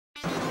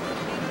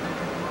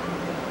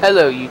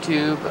Hello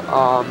YouTube,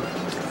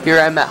 here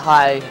I'm at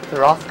High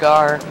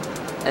Throthgar,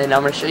 and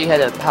I'm going to show you how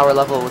to power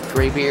level with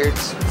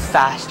Greybeards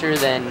faster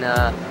than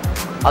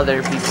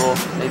other people.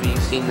 Maybe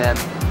you've seen them.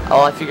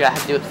 Oh, I figured out how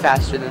to do it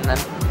faster than them.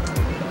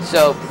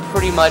 So,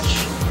 pretty much,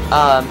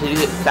 to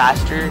do it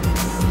faster,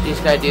 you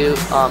just gotta do,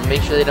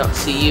 make sure they don't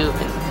see you,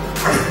 and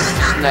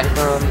snipe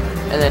them,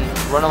 and then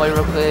run away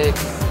real quick,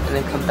 and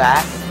then come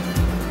back.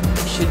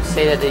 It should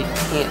say that they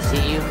can't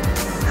see you,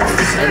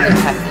 and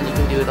then you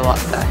can do it a lot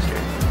faster.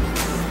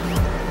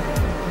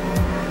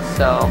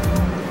 So,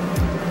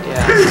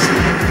 yeah.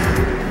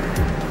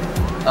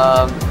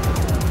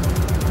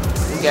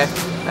 Okay,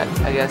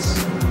 I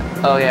guess.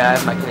 Oh yeah, I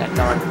have my Connect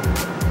on.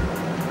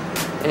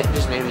 It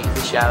just made me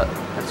fish out.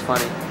 That's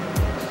funny.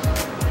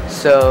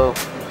 So,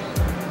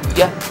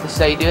 yeah, this is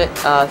how you do it.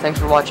 Thanks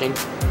for watching.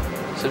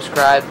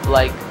 Subscribe,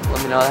 like,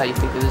 let me know how you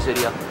think of this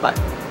video. Bye.